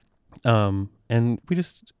 And we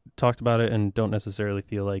just talked about it and don't necessarily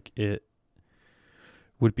feel like it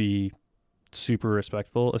would be super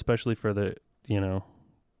respectful, especially for the,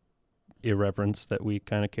 irreverence that we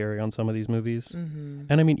kind of carry on some of these movies. Mm-hmm.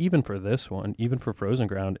 And I mean, even for this one, even for Frozen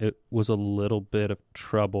Ground, it was a little bit of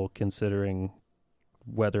trouble considering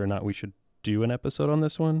whether or not we should do an episode on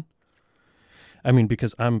this one. I mean,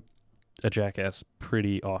 because I'm a jackass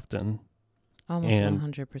pretty often. Almost And-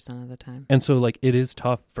 100% of the time. And so like it is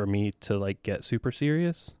tough for me to like get super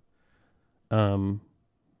serious. And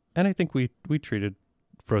I think we treated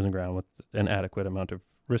Frozen Ground with an adequate amount of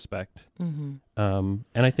respect. Mm-hmm.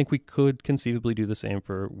 And I think we could conceivably do the same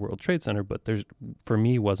for World Trade Center, but for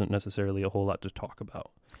me wasn't necessarily a whole lot to talk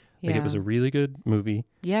about. Like it was a really good movie.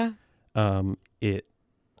 Yeah. It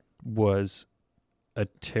was a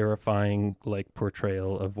terrifying like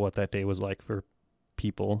portrayal of what that day was like for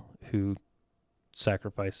people who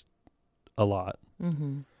sacrificed a lot.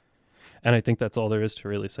 Mm-hmm. And I think that's all there is to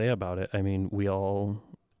really say about it. I mean,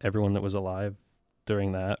 everyone that was alive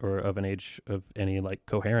during that, or of an age of any like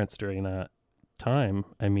coherence during that time,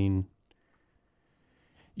 I mean,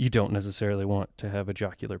 you don't necessarily want to have a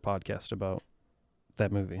jocular podcast about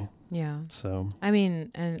that movie. Yeah. So I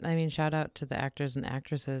mean, shout out to the actors and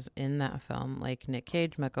actresses in that film, like Nick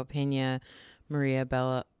Cage, Michael Pena, Maria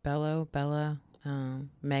Bella,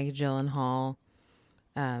 Maggie Gyllenhaal.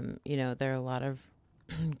 There are a lot of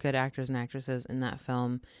good actors and actresses in that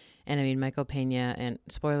film. And I mean, Michael Pena, and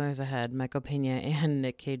spoilers ahead, Michael Pena and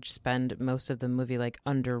Nick Cage spend most of the movie like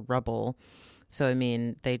under rubble. So, I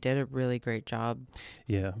mean, they did a really great job.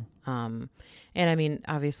 yeah. And I mean,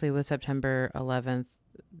 obviously with September 11th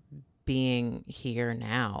being here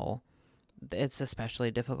now, it's especially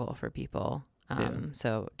difficult for people.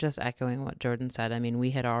 So just echoing what Jordan said, I mean,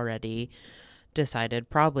 we had already decided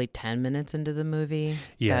probably 10 minutes into the movie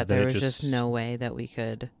that there was just no way that we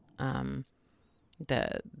could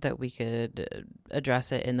that we could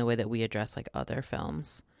address it in the way that we address like other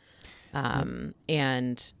films. I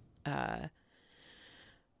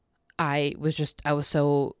was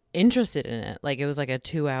so interested in it. Like, it was like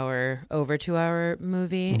over 2 hour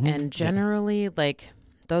movie. Mm-hmm. And generally like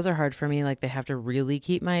those are hard for me. Like, they have to really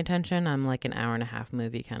keep my attention. I'm like an hour and a half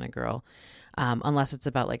movie kind of girl. Unless it's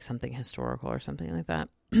about like something historical or something like that.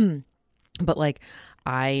 But like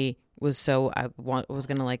I was going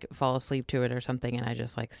to like fall asleep to it or something. And I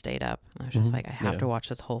just like stayed up. I was just like, I have to watch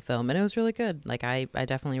this whole film. And it was really good. Like I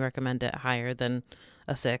definitely recommend it higher than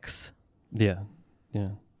a 6. Yeah. Yeah.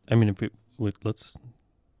 I mean,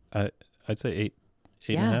 I'd say 8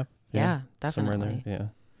 and a half. Yeah, definitely. Somewhere in there. Yeah.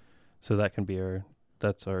 So that can be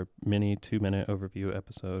that's our mini 2-minute overview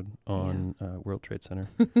episode on World Trade Center.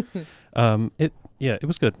 It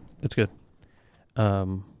was good. It's good.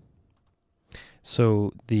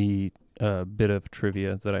 So the bit of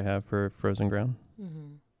trivia that I have for Frozen Ground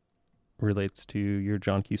relates to your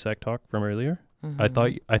John Cusack talk from earlier. Mm-hmm.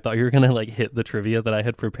 I thought you were gonna like hit the trivia that I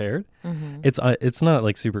had prepared. Mm-hmm. It's not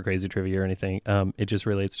like super crazy trivia or anything. It just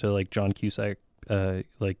relates to like John Cusack,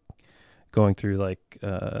 like going through like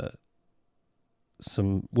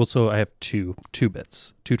so I have two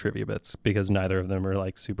trivia bits because neither of them are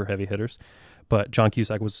like super heavy hitters. But John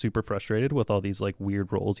Cusack was super frustrated with all these like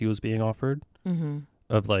weird roles he was being offered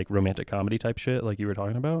of like romantic comedy type shit, like you were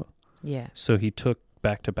talking about. Yeah. So he took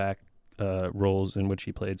back-to-back roles in which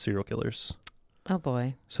he played serial killers. Oh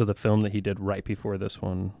boy. So the film that he did right before this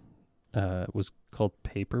one was called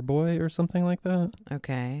Paperboy or something like that.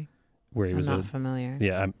 Okay. Where he was not familiar.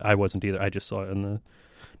 Yeah, I wasn't either. I just saw it in the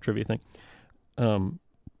trivia thing.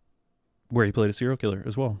 Where he played a serial killer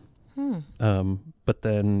as well. But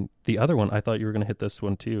then the other one, I thought you were going to hit this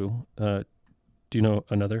one too. Do you know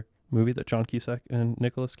another movie that John Cusack and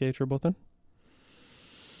Nicolas Cage are both in?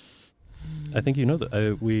 I think you know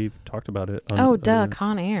that. We've talked about it.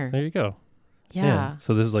 Con Air. There you go. Yeah.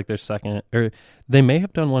 So this is like their second, or they may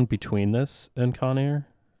have done one between this and Con Air,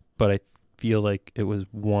 but I feel like it was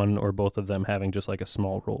one or both of them having just like a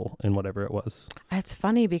small role in whatever it was. It's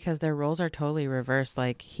funny because their roles are totally reversed.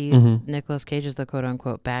 Like Nicolas Cage is the quote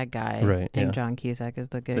unquote bad guy, right? And John Cusack is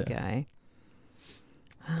the good guy.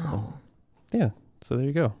 Oh. Yeah. So there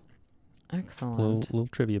you go. Excellent. Little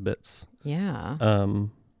trivia bits. Yeah.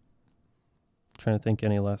 Trying to think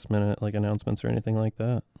any last minute like announcements or anything like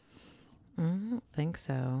that. I don't think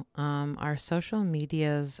so. Our social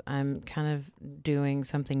medias, I'm kind of doing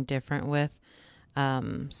something different with,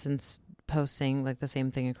 since posting like the same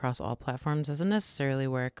thing across all platforms doesn't necessarily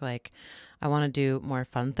work. Like, I want to do more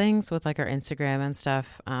fun things with like our Instagram and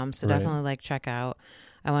stuff. So definitely like check out.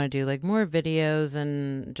 I want to do like more videos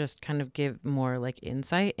and just kind of give more like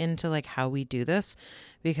insight into like how we do this,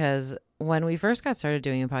 because when we first got started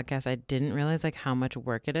doing a podcast, I didn't realize like how much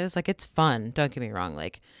work it is. Like, it's fun. Don't get me wrong.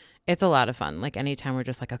 Like, it's a lot of fun. Like, anytime we're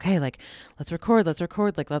just like, okay, like let's record,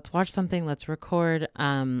 like let's watch something, let's record.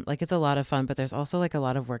 Like, it's a lot of fun, but there's also like a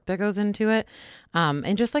lot of work that goes into it.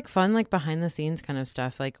 And just like fun, like behind the scenes kind of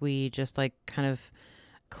stuff. Like, we just like kind of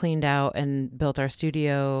cleaned out and built our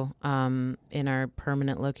studio in our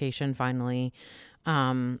permanent location finally.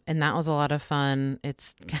 And that was a lot of fun.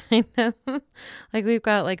 It's kind of like we've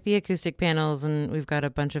got like the acoustic panels and we've got a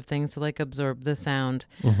bunch of things to like absorb the sound.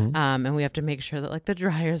 And we have to make sure that like the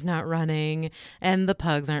dryer's not running and the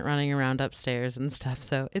pugs aren't running around upstairs and stuff.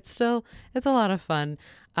 So it's a lot of fun.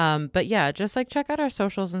 But yeah, just like check out our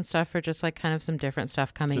socials and stuff for just like kind of some different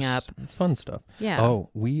stuff coming up. Fun stuff. Yeah. Oh,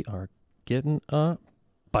 we are getting a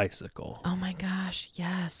bicycle. Oh my gosh.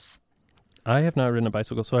 Yes. I have not ridden a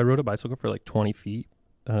bicycle. So I rode a bicycle for like 20 feet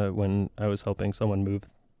when I was helping someone move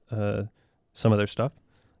some of their stuff.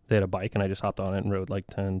 they had a bike and I just hopped on it and rode like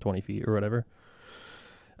 10, 20 feet or whatever.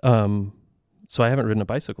 So I haven't ridden a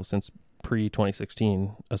bicycle since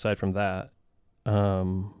pre-2016 aside from that.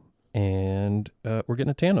 And we're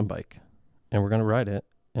getting a tandem bike and we're going to ride it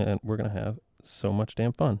and we're going to have so much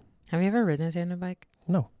damn fun. Have you ever ridden a tandem bike?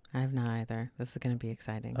 No. I have not either. This is going to be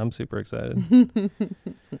exciting. I'm super excited.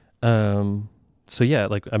 So yeah,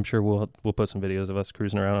 like I'm sure we'll put some videos of us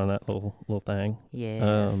cruising around on that little thing.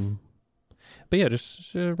 Yes. But yeah,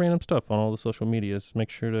 just random stuff on all the social medias. Make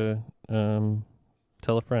sure to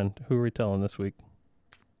tell a friend. Who are we telling this week?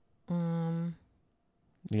 Have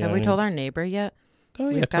we told our neighbor yet? Oh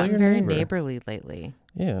yeah, We've gotten very neighborly lately.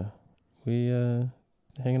 Yeah, we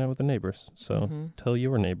hanging out with the neighbors. So tell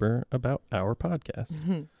your neighbor about our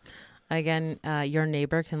podcast. Again, your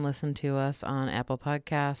neighbor can listen to us on Apple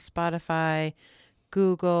Podcasts, Spotify,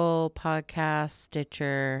 Google Podcasts,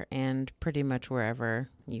 Stitcher, and pretty much wherever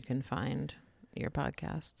you can find your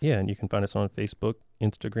podcasts. Yeah, and you can find us on Facebook,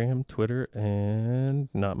 Instagram, Twitter, and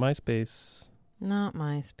not MySpace. Not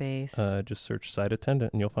MySpace. Just search Site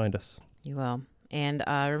Attendant and you'll find us. You will. And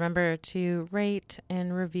remember to rate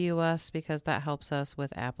and review us because that helps us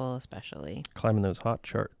with Apple especially. Climbing those hot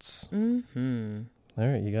charts. Mm-hmm. All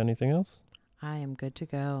right, you got anything else? I am good to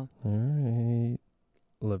go. All right.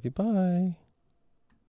 Love you. Bye.